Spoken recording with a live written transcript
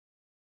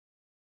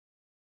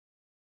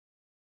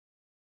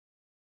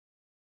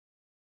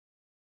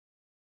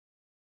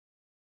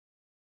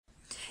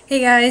Hey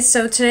guys,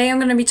 so today I'm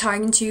going to be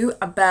talking to you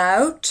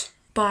about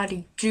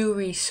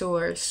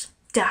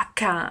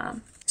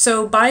bodyjewelrysource.com.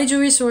 So Body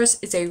Jewelry Source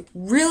is a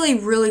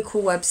really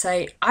cool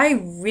website.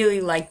 I really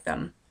like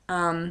them.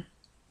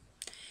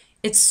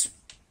 It's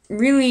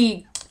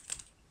really,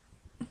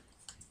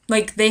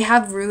 like, they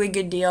have really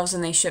good deals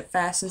and they ship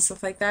fast and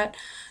stuff like that.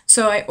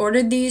 So I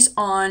ordered these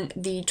on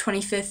the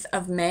 25th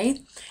of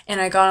May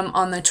and I got them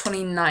on the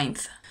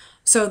 29th.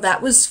 So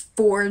that was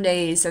 4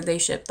 days that they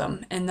shipped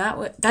them, and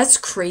that's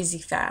crazy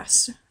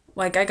fast.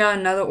 Like, I got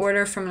another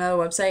order from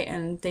another website,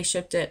 and they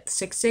shipped it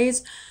 6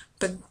 days,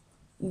 but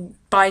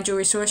Buy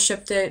Jewelry Source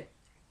shipped it,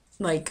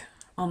 like,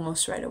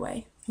 almost right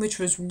away, which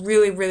was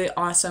really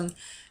awesome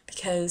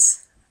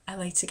because I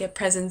like to get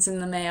presents in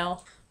the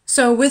mail.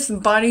 So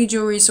with Body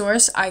Jewelry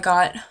Source, I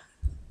got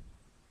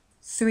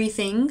 3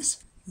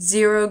 things.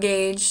 0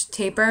 gauge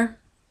taper.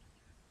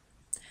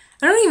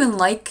 I don't even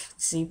like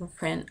zebra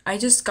print. I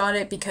just got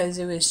it because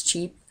it was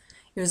cheap.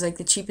 It was like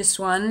the cheapest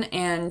one,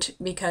 and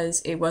because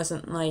it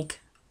wasn't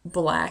like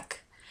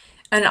black.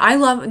 And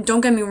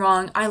don't get me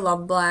wrong, I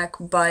love black,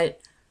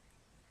 but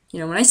you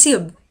know, when I see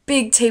a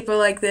big taper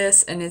like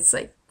this and it's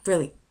like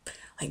really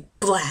like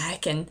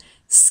black and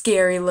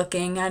scary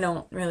looking, I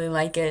don't really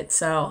like it.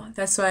 So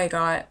that's why I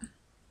got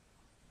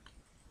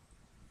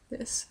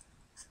this.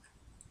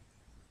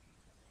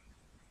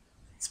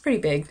 It's pretty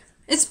big.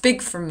 It's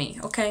big for me,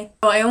 okay?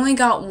 So I only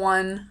got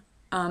one,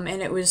 and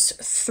it was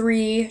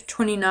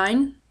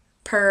 $3.29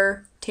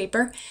 per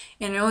taper,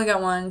 and I only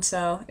got one,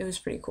 so it was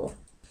pretty cool.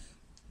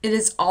 It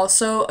is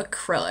also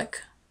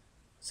acrylic,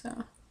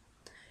 so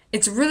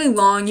it's really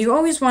long. You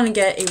always want to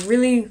get a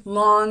really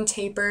long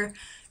taper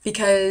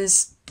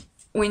because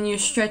when you're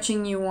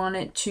stretching, you want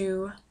it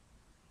to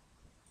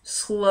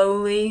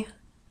slowly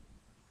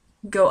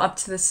go up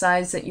to the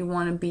size that you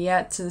want to be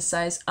at, to the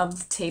size of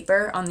the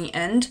taper on the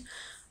end.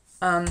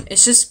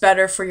 It's just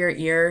better for your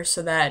ear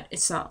so that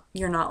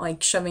you're not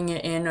like shoving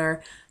it in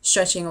or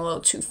stretching a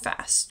little too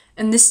fast.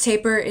 And this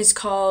taper is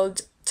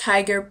called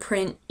Tiger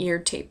Print Ear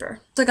Taper.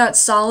 So I got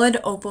solid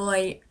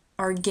opalite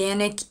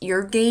organic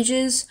ear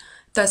gauges.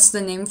 That's the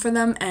name for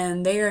them,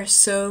 and they are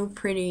so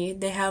pretty.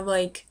 They have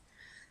like,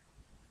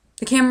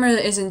 the camera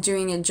isn't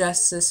doing it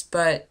justice,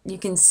 but you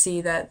can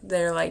see that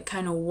they're like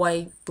kind of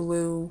white,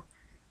 blue,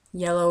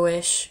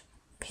 yellowish,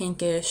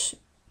 pinkish.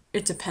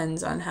 It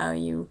depends on how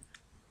you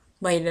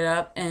light it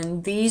up.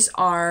 And these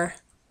are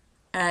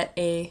at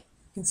a, you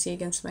can see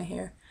against my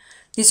hair,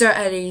 these are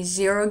at a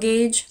 0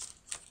 gauge.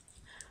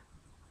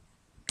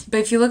 But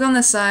if you look on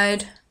the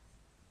side,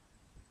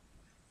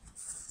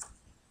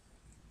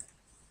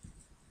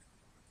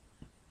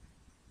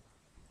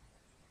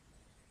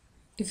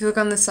 you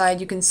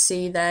can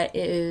see that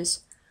it is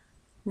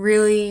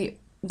really,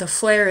 the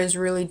flare is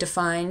really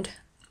defined.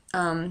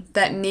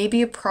 That may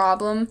be a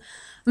problem.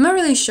 I'm not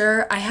really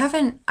sure. I've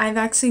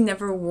actually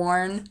never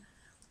worn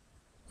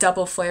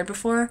double flare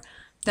before.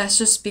 That's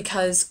just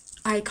because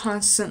I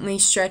constantly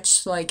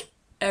stretch like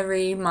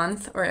every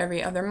month or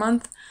every other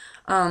month.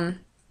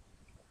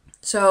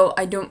 So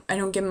I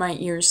don't give my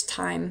ears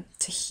time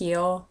to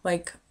heal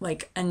like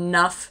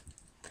enough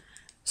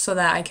so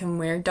that I can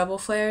wear double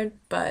flared,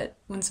 but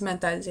once I'm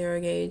at that 0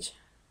 gauge,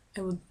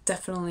 I will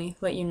definitely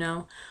let you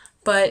know.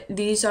 But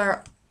these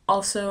are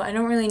also, I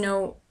don't really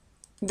know,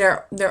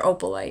 they're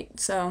opalite,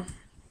 so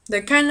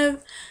they're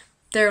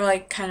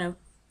like kind of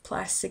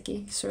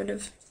plasticky sort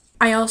of.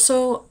 I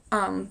also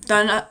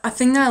done a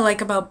thing that I like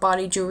about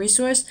Body Jewelry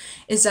Source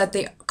is that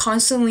they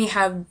constantly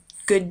have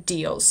good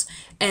deals,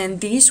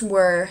 and these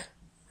were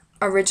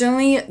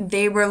originally,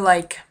 they were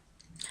like,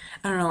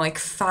 I don't know, like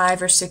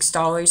 $5 or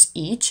 $6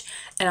 each,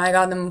 and I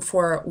got them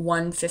for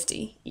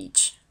 $1.50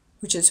 each,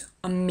 which is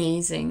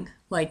amazing.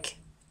 Like,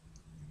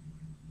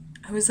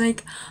 I was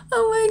like,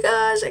 oh my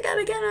gosh, I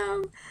gotta get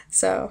them.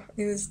 So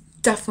it was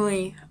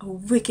definitely a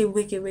wicked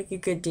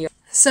good deal.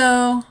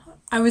 So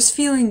I was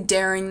feeling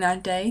daring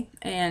that day,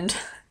 and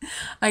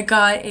I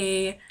got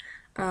a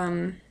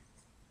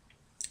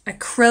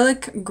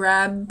acrylic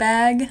grab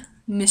bag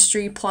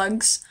mystery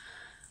plugs.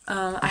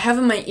 I have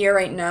in my ear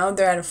right now.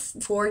 They're at a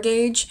 4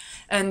 gauge,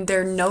 and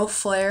they're no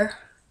flare.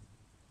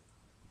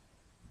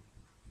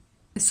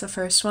 It's the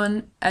first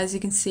one. As you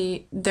can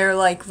see, they're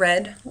like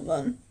red. Hold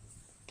on.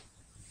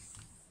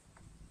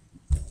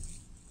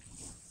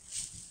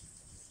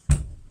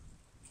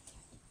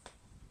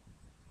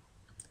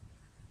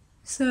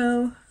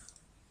 So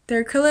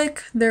they're acrylic,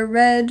 they're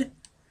red.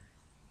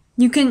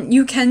 You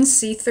can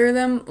see through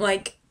them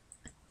like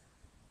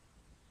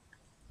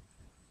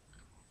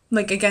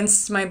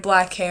against my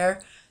black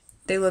hair.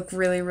 They look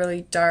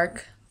really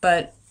dark,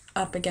 but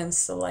up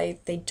against the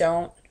light they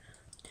don't.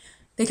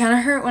 They kind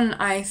of hurt when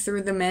I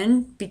threw them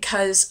in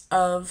because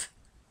of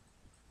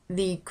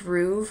the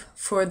groove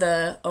for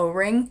the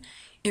O-ring.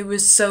 It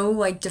was so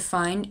like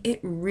defined. It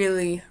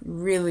really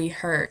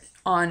hurt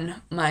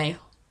on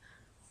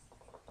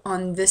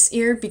this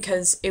ear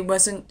because it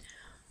wasn't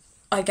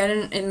like, I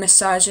didn't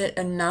massage it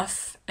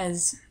enough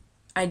as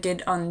I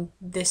did on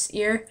this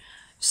ear.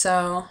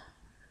 So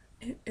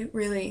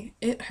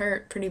it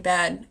hurt pretty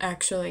bad,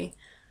 actually.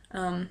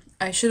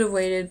 I should have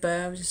waited, but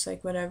I was just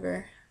like,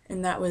 whatever.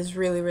 And that was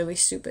really, really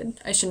stupid.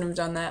 I shouldn't have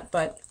done that,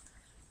 but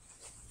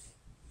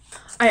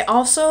I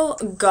also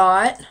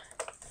got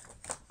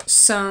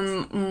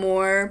some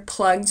more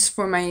plugs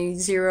for my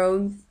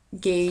 0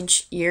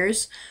 gauge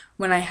ears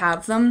when I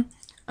have them.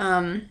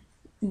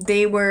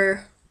 They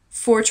were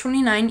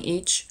 $4.29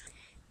 each,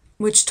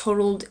 which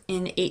totaled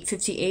in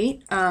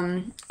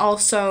 $8.58.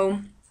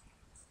 Also,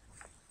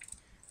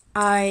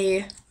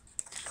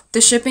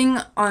 the shipping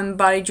on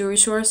Body Jewelry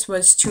Source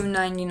was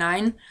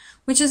 $2.99,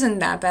 which isn't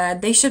that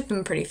bad. They shipped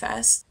them pretty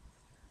fast.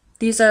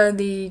 These are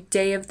the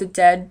Day of the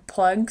Dead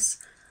plugs.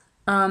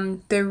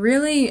 They're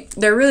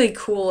really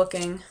cool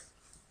looking.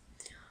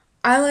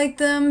 I like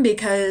them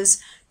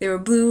because they were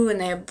blue and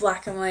they have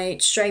black and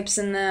white stripes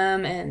in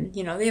them, and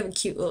you know, they have a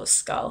cute little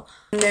skull.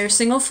 And they're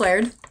single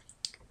flared.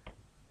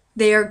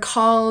 They are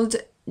called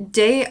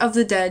Day of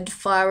the Dead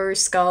Flower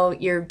Skull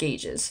Ear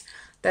Gauges.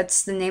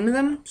 That's the name of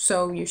them,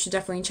 so you should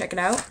definitely check it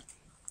out.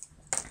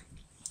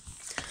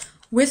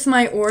 With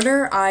my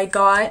order, I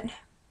got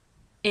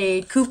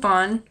a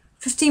coupon,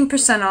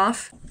 15%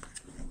 off.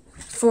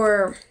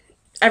 For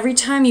every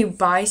time you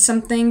buy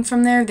something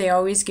from there, they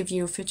always give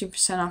you a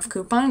 50% off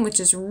coupon,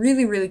 which is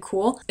really, really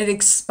cool. It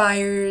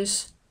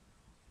expires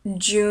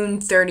June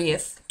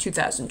 30th,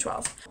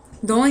 2012.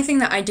 The only thing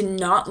that I did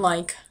not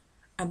like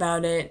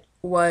about it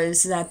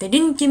was that they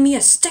didn't give me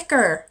a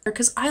sticker,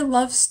 because I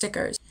love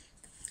stickers.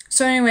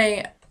 So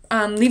anyway,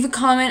 leave a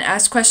comment,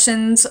 ask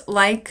questions,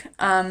 like,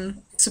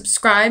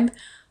 subscribe,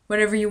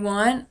 whatever you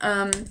want,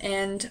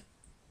 and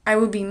I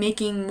will be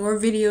making more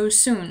videos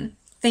soon.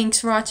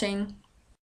 Thanks for watching.